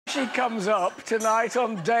She comes up tonight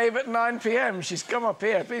on Dave at 9 p.m. She's come up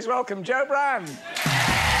here. Please welcome Jo Brand.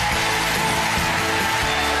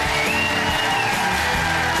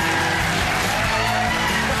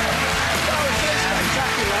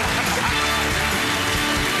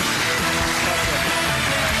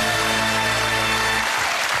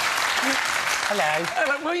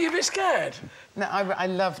 Hello. Were you a bit scared? No, I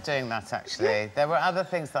love doing that, actually. Yeah. There were other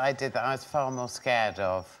things that I did that I was far more scared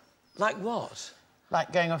of. Like what?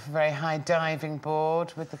 Like going off a very high diving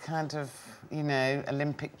board with the kind of, you know,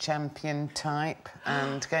 Olympic champion type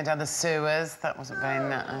and going down the sewers. That wasn't very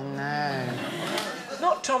nice. I know.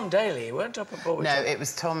 Not Tom Daly. You weren't up a board. No, it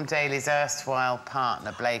was Tom Daly's erstwhile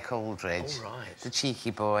partner, Blake Aldridge. Oh, right. The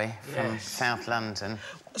cheeky boy from South London.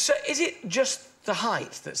 So is it just the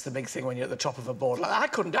height that's the big thing when you're at the top of a board? Like, I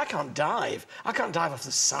can't dive. I can't dive off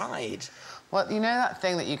the side. Well, you know that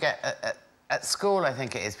thing that you get at school, I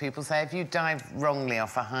think it is, people say if you dive wrongly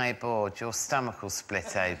off a high board, your stomach will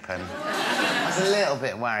split open. I was a little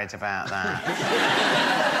bit worried about that.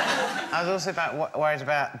 I was also worried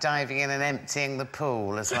about diving in and emptying the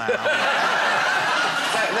pool as well.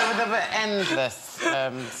 So there were endless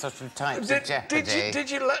sort of types of jeopardy.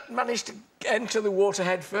 Did you manage to enter the water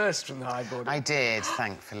head first from the high board? I did,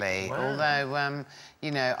 thankfully. Wow. Although,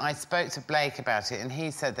 you know, I spoke to Blake about it and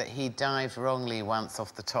he said that he dived wrongly once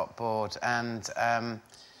off the top board and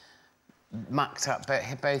mucked up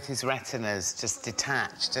both his retinas, just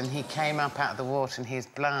detached, and he came up out of the water and he's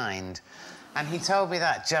blind. And he told me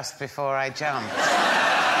that just before I jumped.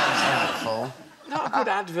 That was helpful. Not a good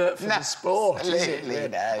advert for the sport, is it? Really?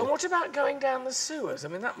 No. And what about going down the sewers? I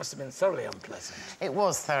mean, that must have been thoroughly unpleasant. It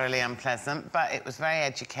was thoroughly unpleasant, but it was very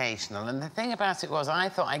educational. And the thing about it was, I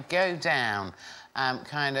thought I'd go down,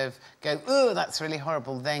 kind of go, ooh, that's really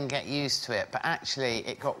horrible, then get used to it. But actually,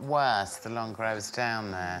 it got worse the longer I was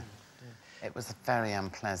down there. It was very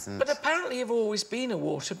unpleasant. But apparently you've always been a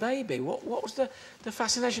water baby. What was the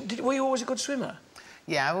fascination? Were you always a good swimmer?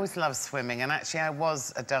 Yeah, I always loved swimming, and actually I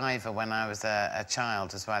was a diver when I was a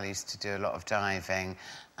child as well. I used to do a lot of diving,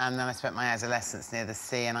 and then I spent my adolescence near the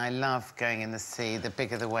sea, and I love going in the sea. The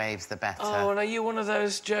bigger the waves, the better. Oh, and are you one of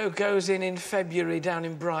those Jo goes in February down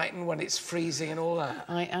in Brighton when it's freezing and all that?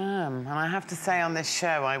 I am, and I have to say on this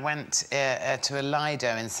show I went to a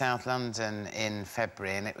Lido in South London in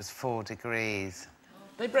February, and it was 4 degrees.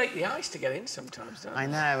 They break the ice to get in sometimes, don't they? I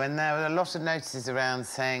know, and there were a lot of notices around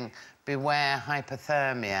saying, beware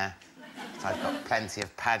hypothermia. I've got plenty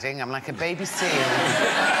of padding. I'm like a baby seal.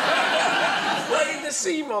 Where did the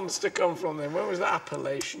sea monster come from, then? Where was that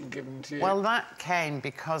appellation given to you? Well, that came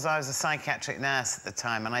because I was a psychiatric nurse at the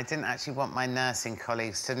time, and I didn't actually want my nursing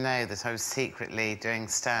colleagues to know that I was secretly doing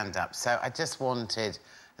stand-up, so I just wanted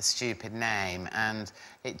a stupid name, and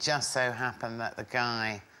it just so happened that the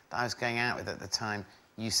guy that I was going out with at the time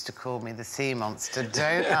used to call me the sea monster.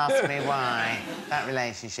 Don't ask me why. That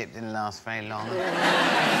relationship didn't last very long.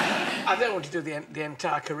 I don't want to do the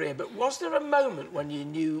entire career, but was there a moment when you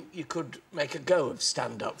knew you could make a go of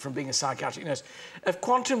stand-up from being a psychiatric nurse? Of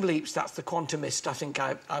Quantum Leaps, that's the quantumist I think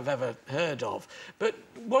I've ever heard of. But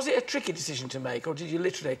was it a tricky decision to make, or did you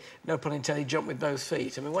literally, no pun intended, jump with both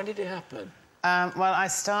feet? I mean, when did it happen? Well, I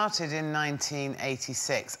started in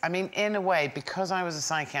 1986. I mean, in a way, because I was a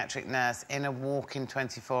psychiatric nurse in a walk-in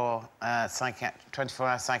 24-hour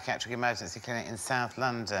psychiatric emergency clinic in South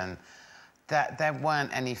London, that there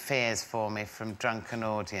weren't any fears for me from drunken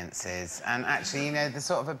audiences. And actually, you know, the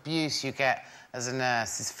sort of abuse you get as a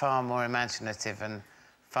nurse is far more imaginative and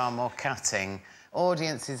far more cutting.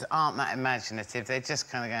 Audiences aren't that imaginative. They're just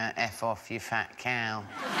kind of going, F off, you fat cow.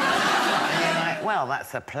 And you're like, well,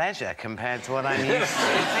 that's a pleasure compared to what I'm used to.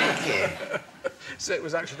 Thank you. So it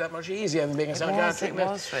was actually that much easier than being a psychiatric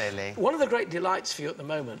nurse. It was, really. One of the great delights for you at the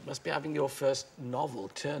moment must be having your first novel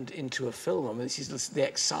turned into a film. I mean, this is the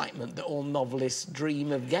excitement that all novelists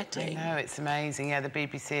dream of getting. I know, it's amazing. Yeah, the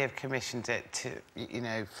BBC have commissioned it to, you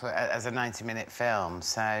know, as a 90-minute film,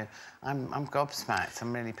 so I'm gobsmacked.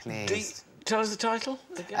 I'm really pleased. Tell us the title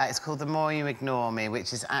again. It's called The More You Ignore Me,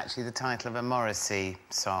 which is actually the title of a Morrissey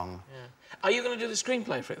song. Yeah. Are you going to do the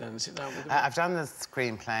screenplay for it, then? Sit down with I've done the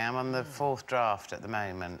screenplay. I'm on the 4th draft at the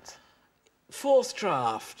moment. 4th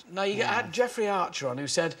draft? Now, you had Jeffrey Archer on, who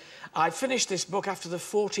said, I finished this book after the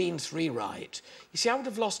 14th rewrite. You see, I would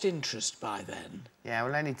have lost interest by then. Yeah,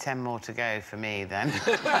 well, only 10 more to go for me, then.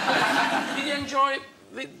 Did you enjoy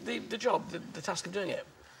the job, the task of doing it?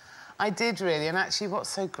 I did, really, and actually what's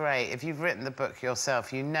so great, if you've written the book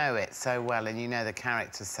yourself, you know it so well and you know the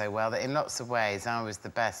characters so well that in lots of ways I was the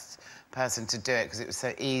best person to do it because it was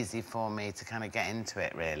so easy for me to kind of get into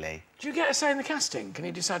it, really. Do you get a say in the casting? Can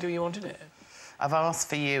you decide who you want in it? I've asked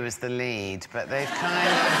for you as the lead, but they've kind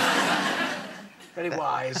of... Very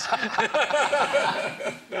wise.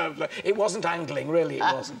 No, it wasn't angling, really, it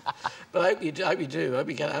wasn't. But I hope you do. I hope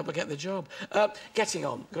you get the job. Getting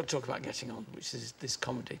On. Got to talk about Getting On, which is this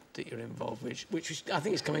comedy that you're involved with, which I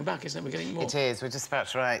think is coming back, isn't it? We're getting more. It is. We're just about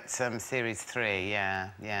to write series 3.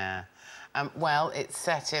 Yeah. Well, it's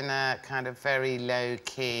set in a kind of very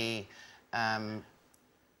low-key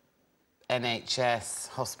NHS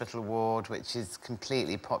hospital ward, which is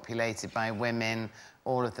completely populated by women,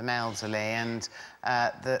 all of them elderly, and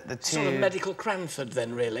the two... Sort of medical Cranford,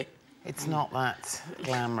 then, really? It's not that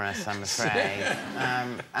glamorous, I'm afraid.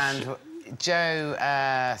 And Joe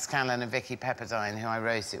Scanlon and Vicky Pepperdine, who I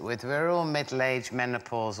wrote it with, we're all middle-aged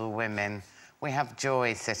menopausal women. We have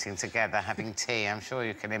joy sitting together, having tea, I'm sure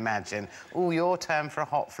you can imagine. Oh, your turn for a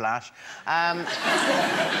hot flash.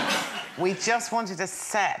 We just wanted to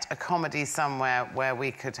set a comedy somewhere where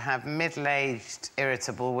we could have middle-aged,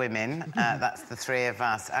 irritable women, that's the 3 of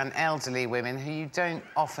us, and elderly women who you don't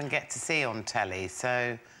often get to see on telly,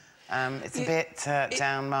 so... it's a bit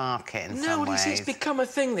down market in some ways. No, you see, it's become a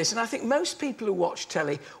thing, this, and I think most people who watch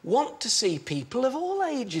telly want to see people of all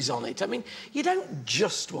ages on it. I mean, you don't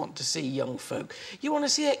just want to see young folk. You want to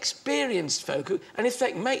see experienced folk who, and if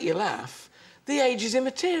they can make you laugh, the age is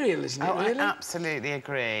immaterial, isn't it, really? I absolutely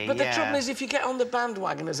agree, But the trouble is, if you get on the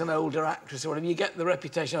bandwagon as an older actress or whatever, you get the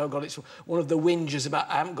reputation, oh, God, it's one of the whingers about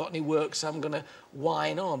I haven't got any work, so I'm going to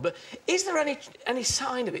whine on. But is there any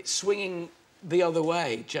sign of it swinging the other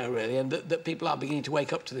way, Joe, really, and that people are beginning to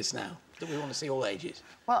wake up to this now, that we want to see all ages?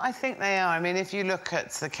 Well, I think they are. I mean, if you look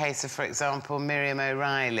at the case of, for example, Miriam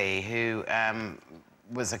O'Reilly, who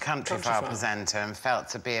was a country file presenter and felt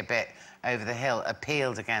to be a bit over the hill,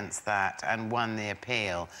 appealed against that and won the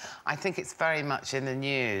appeal. I think it's very much in the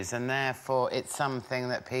news, and therefore it's something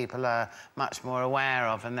that people are much more aware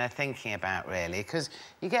of and they're thinking about, really, because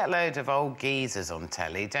you get a load of old geezers on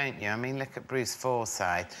telly, don't you? I mean, look at Bruce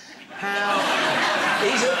Forsyth.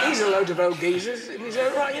 He's a load of old geezers, is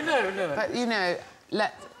that right? You know, no. But, you know,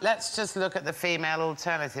 let's just look at the female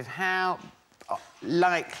alternative. How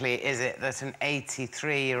likely is it that an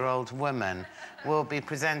 83-year-old woman will be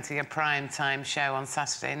presenting a prime-time show on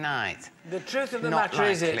Saturday night? The truth of the matter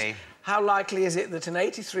is, how likely is it that an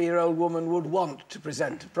 83-year-old woman would want to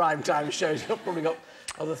present prime-time shows? She's probably got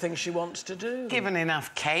other things she wants to do. Given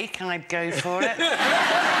enough cake, I'd go for it.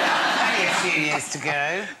 Only a few years to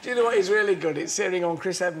go. Do you know what is really good? It's hearing on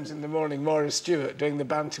Chris Evans in the morning, Moira Stewart doing the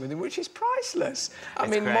banter with him, which is priceless. I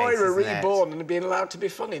mean, great, Moira reborn and being allowed to be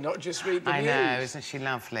funny, not just read the news. I know, isn't she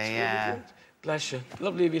lovely? Yeah. Really, bless you.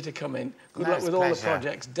 Lovely of you to come in. Good luck with all the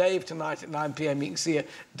projects. Dave, tonight at 9 p.m, you can see her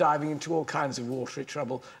diving into all kinds of watery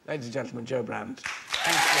trouble. Ladies and gentlemen, Joe Brand.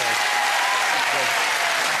 Thank you.